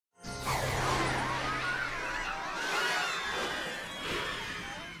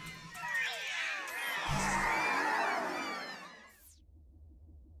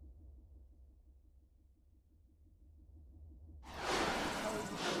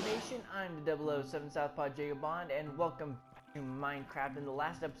everyone, I'm the 007 Southpaw Jacob Bond, and welcome to Minecraft. In the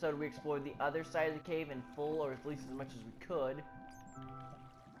last episode, we explored the other side of the cave in full, or at least as much as we could.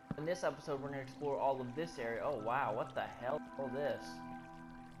 In this episode, we're going to explore all of this area. Oh wow, what the hell is all this?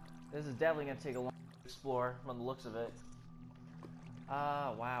 This is definitely going to take a long time to explore from the looks of it.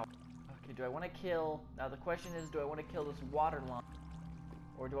 Wow. Okay, do I want to kill... Now the question is, do I want to kill this water line?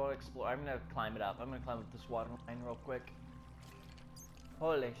 Or do I want to explore... I'm going to climb it up. I'm going to climb up this water line real quick.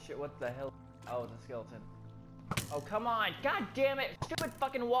 Holy shit, what the hell? Oh, it's a skeleton. Oh, come on! God damn it! Stupid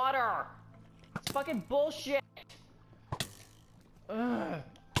fucking water! It's fucking bullshit! Ugh!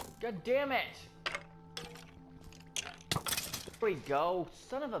 God damn it! There we go!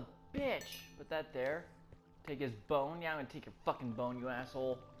 Son of a bitch! Put that there. Take his bone. Yeah, I'm gonna take your fucking bone, you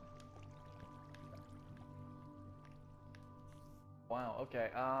asshole. Wow, okay,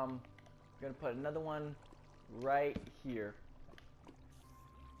 I'm gonna put another one right here.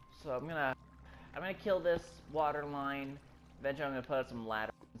 So I'm gonna kill this water line. Eventually I'm gonna put up some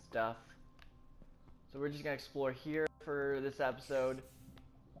ladders and stuff. So we're just gonna explore here for this episode.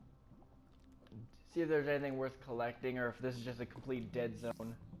 See if there's anything worth collecting or if this is just a complete dead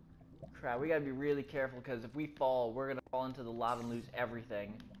zone. Crap, we gotta be really careful because if we fall, we're gonna fall into the lava and lose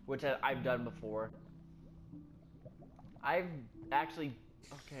everything. Which I've done before. I've actually...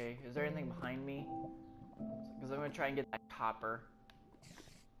 Okay, is there anything behind me? Because I'm gonna try and get that copper.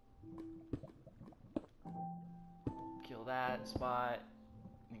 Kill that spot,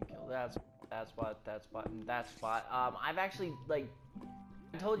 and kill that spot, that spot, and that spot. I've actually, like,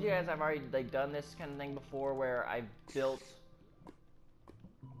 I told you guys I've already, like, done this kind of thing before where I built,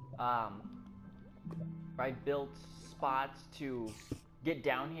 spots to get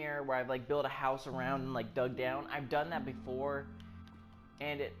down here, where I've, like, built a house around and, like, dug down. I've done that before,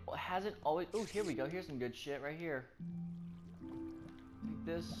 and it hasn't always, oh, here we go, here's some good shit right here. Take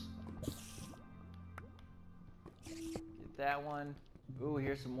this. Get that one. Ooh,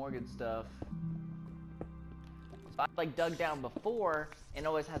 here's some more good stuff. So I've like dug down before and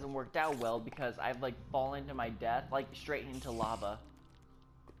always hasn't worked out well because I've like fallen to my death, like straight into lava.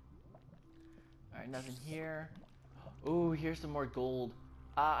 Alright, nothing here. Ooh, here's some more gold.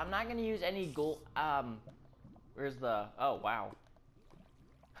 I'm not gonna use any gold. Where's the... Oh, wow.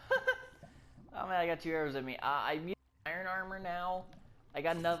 Oh man, I got 2 arrows in me. I'm using iron armor now. I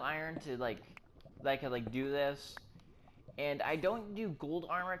got enough iron to like... that I could like do this. And I don't do gold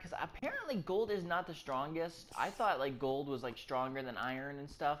armor because apparently gold is not the strongest. I thought like gold was like stronger than iron and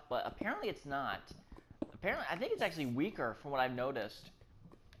stuff, but apparently it's not. Apparently, I think it's actually weaker from what I've noticed.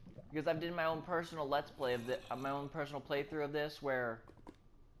 Because I've did my own personal let's play of my own personal playthrough of this where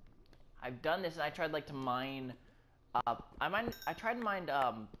I've done this and I tried like to mine I tried to mine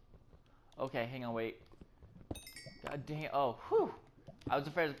okay, hang on, wait. God damn, oh, whew. I was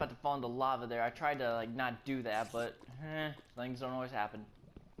afraid I was about to fall into lava there. I tried to like not do that, but things don't always happen.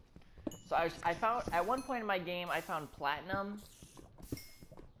 So I found at one point in my game I found platinum,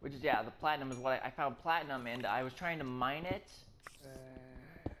 which is the platinum is what I found platinum, and I was trying to mine it,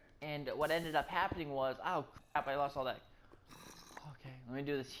 and what ended up happening was oh crap, I lost all that. Okay, let me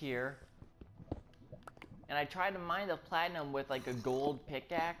do this here. And I tried to mine the platinum with like a gold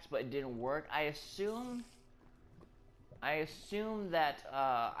pickaxe, but it didn't work. I assume that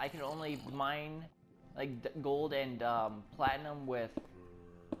I can only mine like gold and platinum with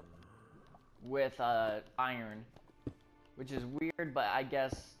iron, which is weird, but I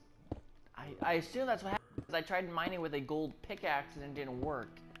guess I assume that's what happened because I tried mining with a gold pickaxe and it didn't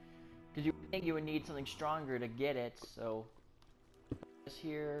work. Because you would think you would need something stronger to get it, so this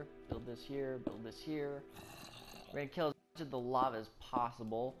here, build this here, build this here. We're gonna kill as much of the lava as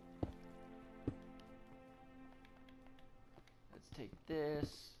possible. Let's take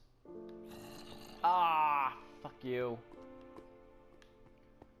this. Ah, fuck you.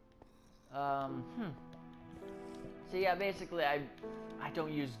 So yeah, basically I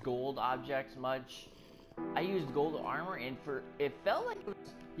don't use gold objects much. I used gold armor and it felt like it was,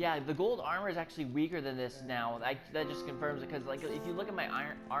 yeah, the gold armor is actually weaker than this now. That just confirms it because like if you look at my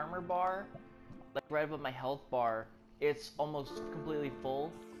armor bar, like right above my health bar, it's almost completely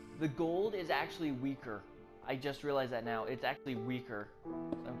full. The gold is actually weaker. I just realized that now. It's actually weaker. So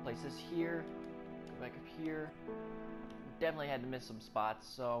I'm gonna place this here. Go back up here. Definitely had to miss some spots,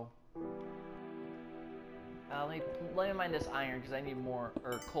 so... let me mine this iron, because I need more...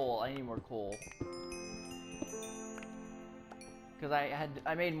 Or coal. I need more coal. Because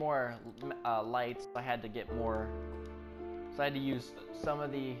I made more lights, so I had to get more... So I had to use some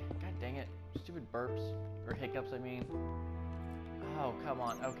of the... God dang it. Stupid burps. Or hiccups, I mean. Oh, come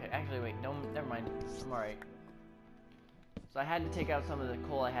on. Okay, actually, wait. No, never mind. I'm alright. So I had to take out some of the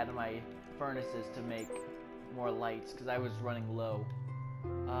coal I had in my furnaces to make more lights, because I was running low.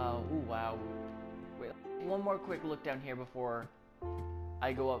 Ooh, wow. Wait, one more quick look down here before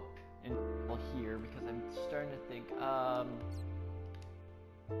I go up in here, because I'm starting to think,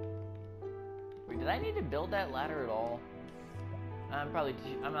 wait, did I need to build that ladder at all? I'm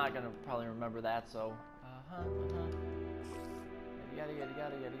not gonna probably remember that, so, yada yada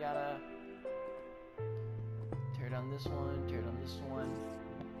yada yada yada. Tear down this one, tear down this one.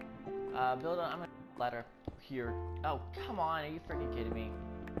 I'm gonna ladder here. Oh, come on, are you freaking kidding me?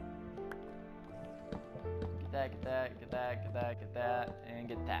 Get that, get that, get that, get that, get that, and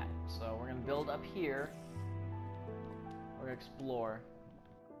get that. So we're gonna build up here. We're gonna explore.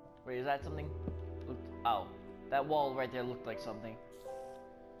 Wait, is that something? Oh, that wall right there looked like something.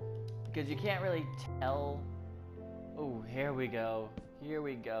 Because you can't really tell. Oh, here we go. Here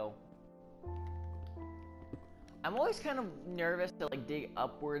we go. I'm always kind of nervous to like dig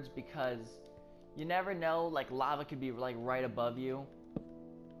upwards because you never know, like lava could be like right above you.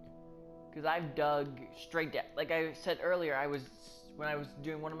 Because I've dug straight down. Like I said earlier, when I was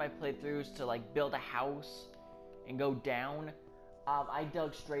doing one of my playthroughs to like build a house and go down, I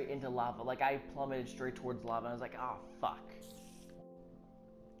dug straight into lava. Like I plummeted straight towards lava. And I was like, oh fuck.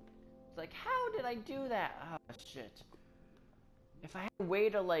 It's like, how did I do that? Oh shit. If I had a way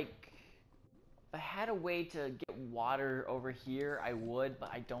to like, if I had a way to get water over here, I would, but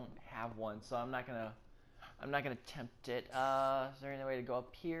I don't have one, so I'm not gonna tempt it. Is there any way to go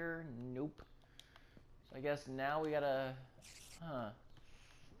up here? Nope. So I guess now we gotta,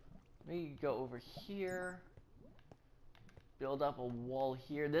 we go over here, build up a wall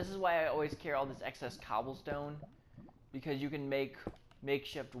here. This is why I always carry all this excess cobblestone, because you can make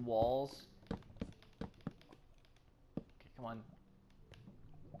makeshift walls. Okay, come on.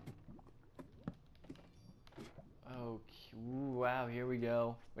 Okay, ooh, wow, here we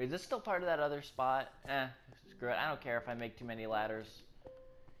go. Wait, is this still part of that other spot? Screw it. I don't care if I make too many ladders.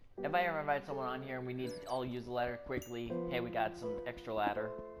 If I ever invite someone on here and we need all use the ladder quickly, hey, we got some extra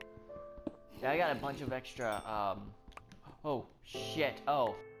ladder. Yeah, I got a bunch of extra, oh, shit.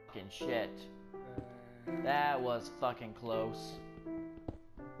 Oh, fucking shit. That was fucking close.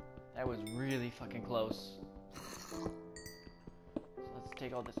 That was really fucking close. So let's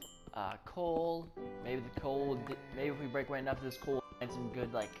take all this coal. Maybe the coal, maybe if we break away enough of this coal, and some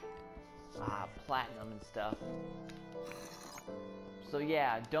good like platinum and stuff. So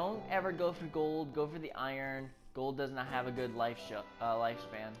yeah, don't ever go for gold. Go for the iron. Gold does not have a good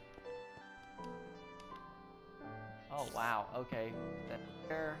lifespan. Oh wow. Okay. That's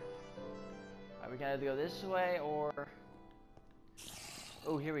there. Are we gonna go this way or?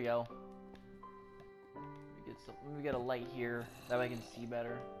 Oh, here we go. We get a light here. That way I can see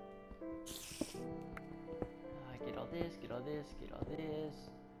better. Get all this, get all this, get all this.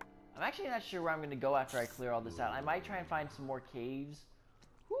 I'm actually not sure where I'm going to go after I clear all this out. I might try and find some more caves.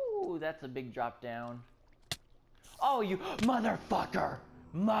 Whoo, that's a big drop down. Oh, you motherfucker!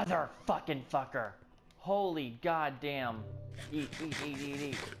 Motherfucking fucker! Holy goddamn. Eat, eat, eat, eat,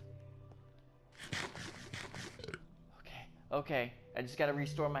 eat. Okay, okay. I just gotta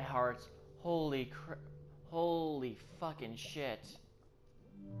restore my hearts. Holy crap. Holy fucking shit.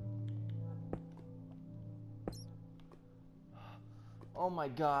 Oh my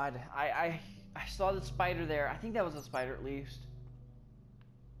god. I saw the spider there. I think that was a spider at least.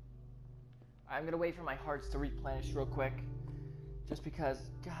 I'm gonna wait for my hearts to replenish real quick. Just because,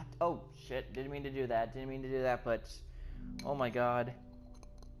 god, oh shit, didn't mean to do that, but, oh my god.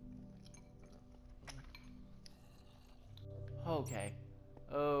 Okay,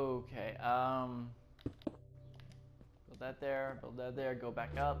 okay, build that there, go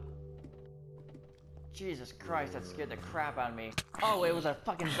back up. Jesus Christ, that scared the crap out of me. Oh, it was a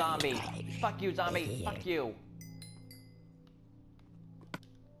fucking zombie. Fuck you, zombie, fuck you.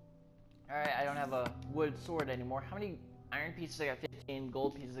 Alright, I don't have a wood sword anymore. How many iron pieces? I got 15,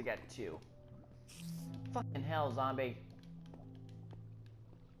 gold pieces I got 2. Fucking hell, zombie.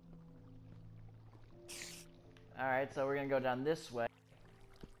 Alright, so we're gonna go down this way.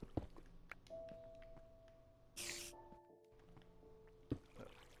 Put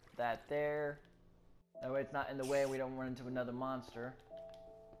that there. That way it's not in the way, we don't run into another monster.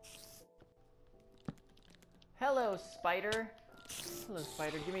 Hello, spider. Hello,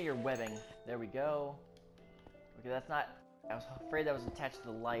 spider. Give me your webbing. There we go. Okay, that's not... I was afraid that was attached to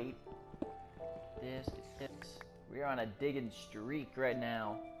the light. This, get this. We're on a digging streak right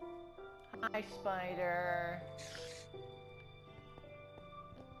now. Hi, spider.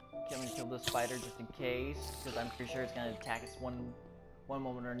 Okay, I'm gonna kill this spider just in case, because I'm pretty sure it's gonna attack us one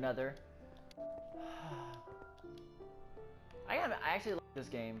moment or another. I actually like this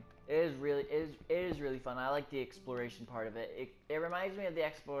game. It is really fun. I like the exploration part of it. It reminds me of the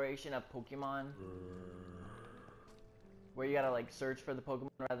exploration of Pokemon, where you gotta like search for the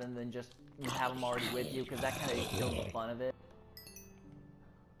Pokemon rather than just have them already with you, because that kind of kills the fun of it.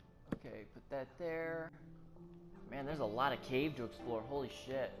 Okay, put that there. Man, there's a lot of cave to explore. Holy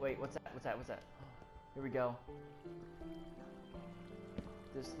shit! Wait, what's that? What's that? What's that? Here we go.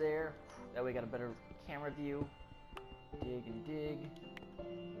 This there. That way, we got a better camera view. Dig and dig. Here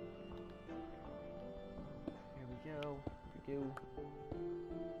we go. Here we go.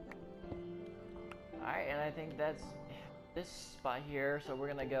 Alright, and I think that's this spot here, so we're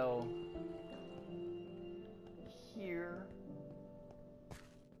gonna go here.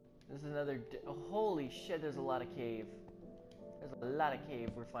 This is another. Oh, holy shit, there's a lot of cave. There's a lot of cave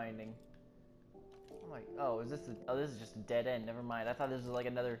we're finding. Oh my. Oh, is this. Oh, this is just a dead end. Never mind. I thought this was like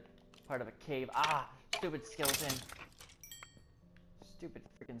another part of a cave. Ah! Stupid skeleton. Stupid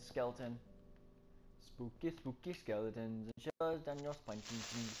freaking skeleton. Spooky, spooky skeletons. And shivers down your spine.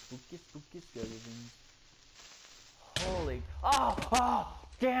 Spooky, spooky skeletons. Holy. Oh! Oh!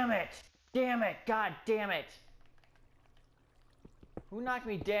 Damn it! Damn it! God damn it! Who knocked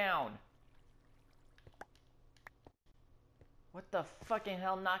me down? What the fucking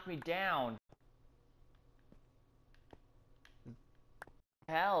hell knocked me down?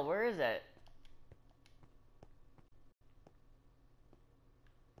 Hell, where is it?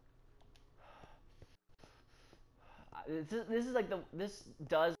 This is like this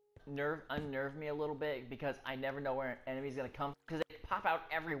does unnerve me a little bit because I never know where an enemy's gonna come because they pop out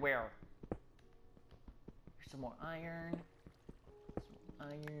everywhere. Here's some more iron.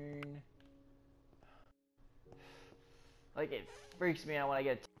 Iron. Like, it freaks me out when I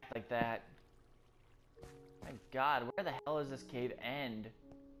get attacked like that. My god, where the hell is this cave end?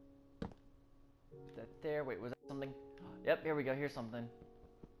 Is that there? Wait, was that something? Yep, here we go. Here's something.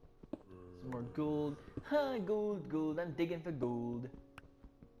 Some more gold. Huh, gold, gold. I'm digging for gold.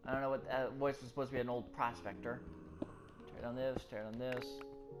 I don't know what that voice was supposed to be, an old prospector. Tear down this, tear down this.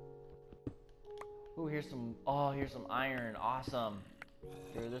 Ooh, here's some. Oh, here's some iron. Awesome.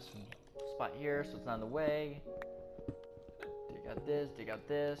 Clear this spot here so it's not in the way. Dig out this, dig out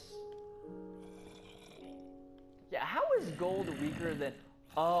this. Yeah, how is gold weaker than...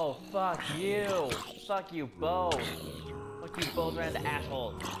 Oh, fuck you. Fuck you both. Fuck you both around the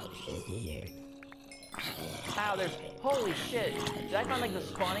asshole. Wow, there's... Holy shit. Did I find, like, the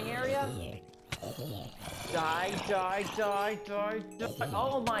spawning area? Die, die, die, die, die.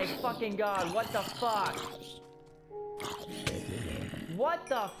 Oh my fucking god, what the fuck? What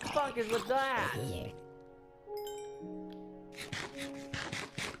the fuck is with that?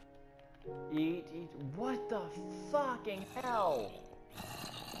 Eat, eat. What the fucking hell?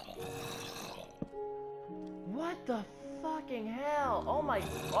 What the fucking hell? Oh my.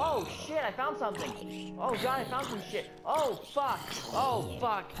 Oh shit, I found something. Oh god, I found some shit. Oh fuck. Oh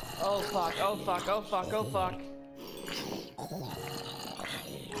fuck. Oh fuck. Oh fuck. Oh fuck. Oh fuck.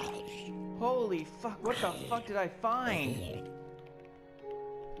 Holy fuck, what the fuck did I find?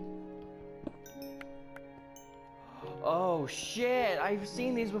 Oh shit, I've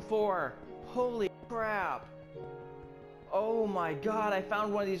seen these before. Holy crap. Oh my god, I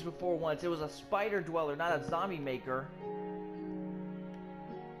found one of these before once. It was a spider dweller, not a zombie maker.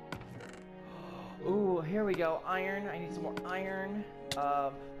 Ooh, here we go. Iron, I need some more iron.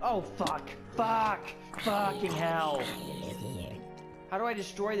 Oh fuck. Fuck. Fucking hell. How do I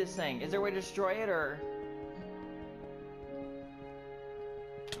destroy this thing? Is there a way to destroy it, or?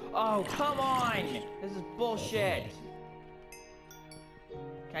 Oh, come on! This is bullshit.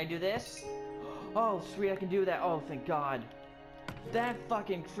 Can I do this? Oh, sweet, I can do that. Oh, thank God. That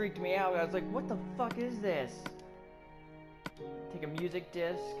fucking freaked me out. I was like, what the fuck is this? Take a music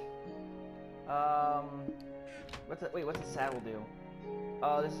disc. What's that? Wait, what's a saddle do?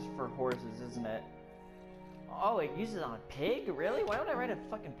 Oh, this is for horses, isn't it? Oh, it uses it on a pig? Really? Why would I ride a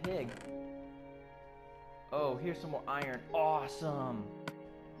fucking pig? Oh, here's some more iron. Awesome.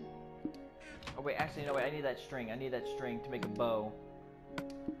 Oh, wait, actually, no, wait, I need that string. I need that string to make a bow.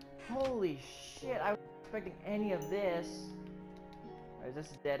 Holy shit, I wasn't expecting any of this. Right, is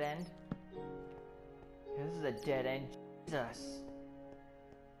this a dead end? Yeah, this is a dead end. Jesus.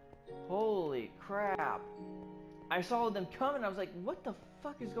 Holy crap. I saw them coming, I was like, what the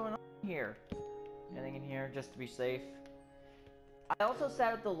fuck is going on here? Anything in here, just to be safe? I also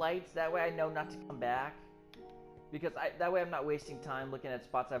set up the lights, that way I know not to come back. Because that way I'm not wasting time looking at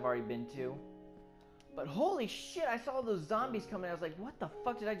spots I've already been to. But holy shit, I saw those zombies coming. I was like, what the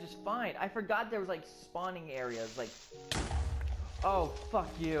fuck did I just find? I forgot there was like spawning areas. Like, oh, fuck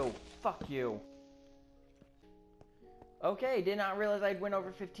you. Fuck you. Okay, did not realize I'd went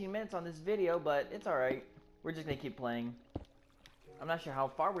over 15 minutes on this video, but it's alright. We're just gonna keep playing. I'm not sure how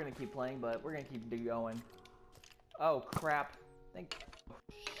far we're gonna keep playing, but we're gonna keep going. Oh, crap. Oh,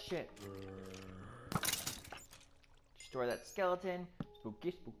 shit. Destroy that skeleton. Spooky,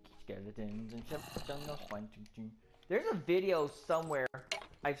 spooky skeletons and shove down no spine. There's a video somewhere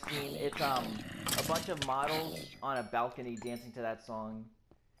I've seen. It's a bunch of models on a balcony dancing to that song.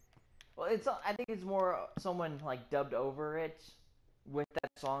 Well, I think it's more someone like dubbed over it with that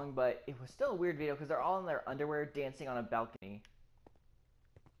song, but it was still a weird video because they're all in their underwear dancing on a balcony.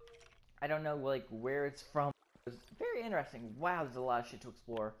 I don't know like where it's from. It was very interesting. Wow, there's a lot of shit to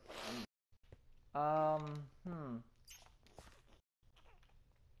explore. I'm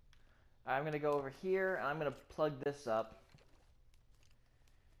gonna go over here and I'm gonna plug this up.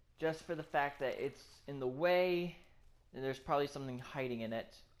 Just for the fact that it's in the way and there's probably something hiding in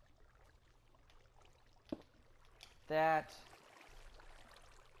it. That.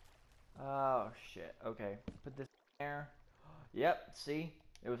 Oh shit. Okay. Put this in there. Yep, see?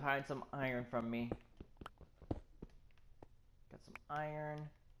 It was hiding some iron from me. Got some iron.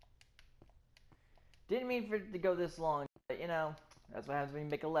 Didn't mean for it to go this long, but you know, that's what happens when you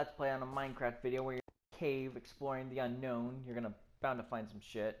make a Let's Play on a Minecraft video where you're in a cave exploring the unknown. You're bound to find some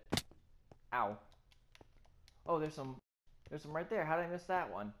shit. Ow. Oh, there's some right there. How did I miss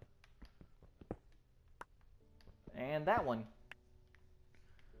that one? And that one.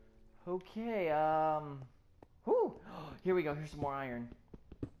 Okay, whew. Here we go. Here's some more iron.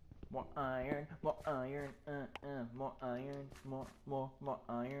 More iron, more iron, more iron, more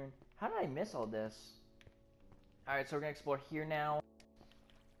iron. How did I miss all this? Alright, so we're gonna explore here now.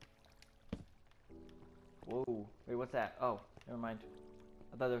 Whoa. Wait, what's that? Oh, never mind.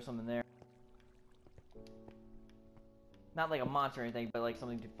 I thought there was something there. Not like a monster or anything, but like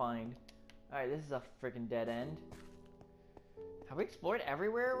something to find. Alright, this is a freaking dead end. Have we explored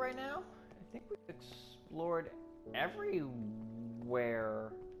everywhere right now? I think we've explored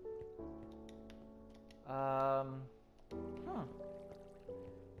everywhere.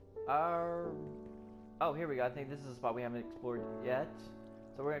 Oh, here we go. I think this is a spot we haven't explored yet.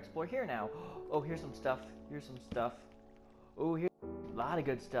 So we're gonna explore here now. Oh, here's some stuff. Here's some stuff. Oh, here's a lot of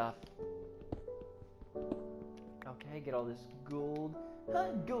good stuff. Okay, get all this gold.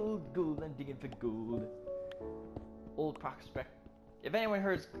 Gold, I'm digging for gold. Old prospect. If anyone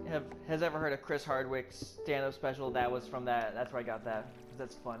has ever heard of Chris Hardwick's stand-up special, that was from that. That's where I got that. Because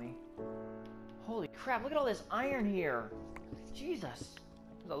that's funny. Holy crap, look at all this iron here. Jesus.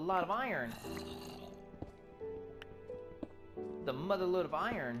 There's a lot of iron. The motherload of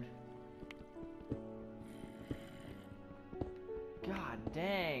iron. God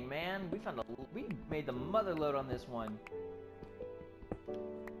dang, man. We made the motherload on this one.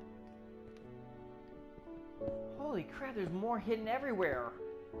 Holy crap, there's more hidden everywhere.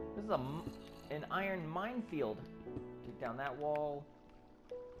 This is an iron minefield. Take down that wall.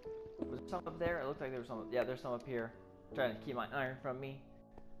 Was there some up there? It looked like there was some. Yeah, there's some up here. I'm trying to keep my iron from me.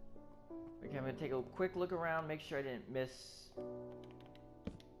 Okay, I'm gonna take a quick look around, make sure I didn't miss.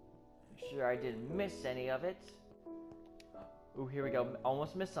 Make sure I didn't miss any of it. Ooh, here we go.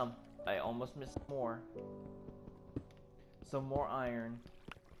 Almost missed some. I almost missed more. Some more iron.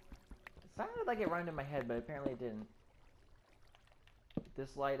 It sounded like it rhymed in my head, but apparently it didn't. Get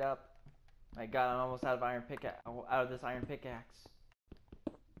this light up. My God, I'm almost out of this iron pickaxe.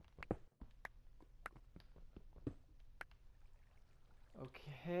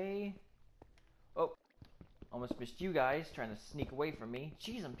 Okay. Oh, almost missed you guys trying to sneak away from me.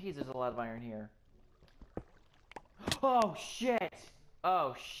 Jeez and peas, there's a lot of iron here. Oh shit!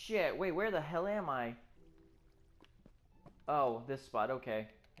 Oh shit! Wait, where the hell am I? Oh, this spot. Okay.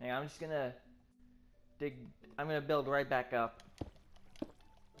 Hang on, I'm just gonna dig. I'm gonna build right back up.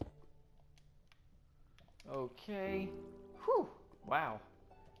 Okay. Whew. Wow.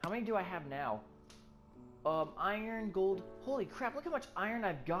 How many do I have now? Iron, gold. Holy crap, look how much iron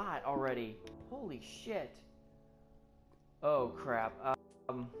I've got already. Holy shit. Oh crap.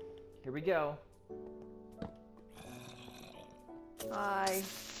 Here we go. Hi.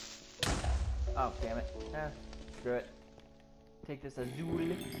 Oh, damn it. Screw it. Take this azul.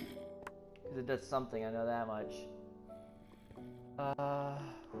 Because it does something, I know that much.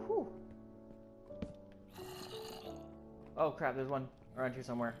 Whew. Oh crap, there's one around here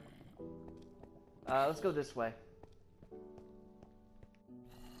somewhere. Let's go this way.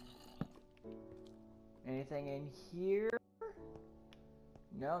 Anything in here?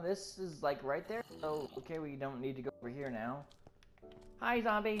 No, this is like right there. Oh, okay, we don't need to go over here now. Hi,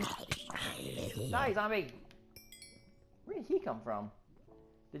 zombie! Hi, zombie! Where did he come from?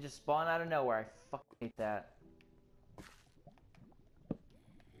 They just spawn out of nowhere. I fucking hate that.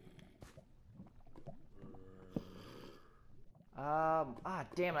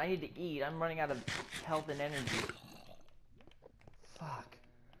 damn it, I need to eat. I'm running out of health and energy. Fuck.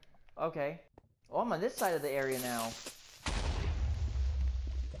 Okay. Oh, I'm on this side of the area now.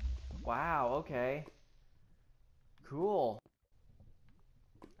 Wow, okay. Cool.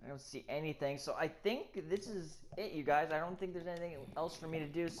 I don't see anything, so I think this is it, you guys. I don't think there's anything else for me to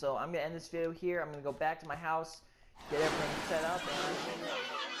do, so I'm gonna end this video here. I'm gonna go back to my house, get everything set up,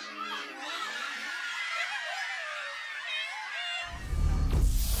 and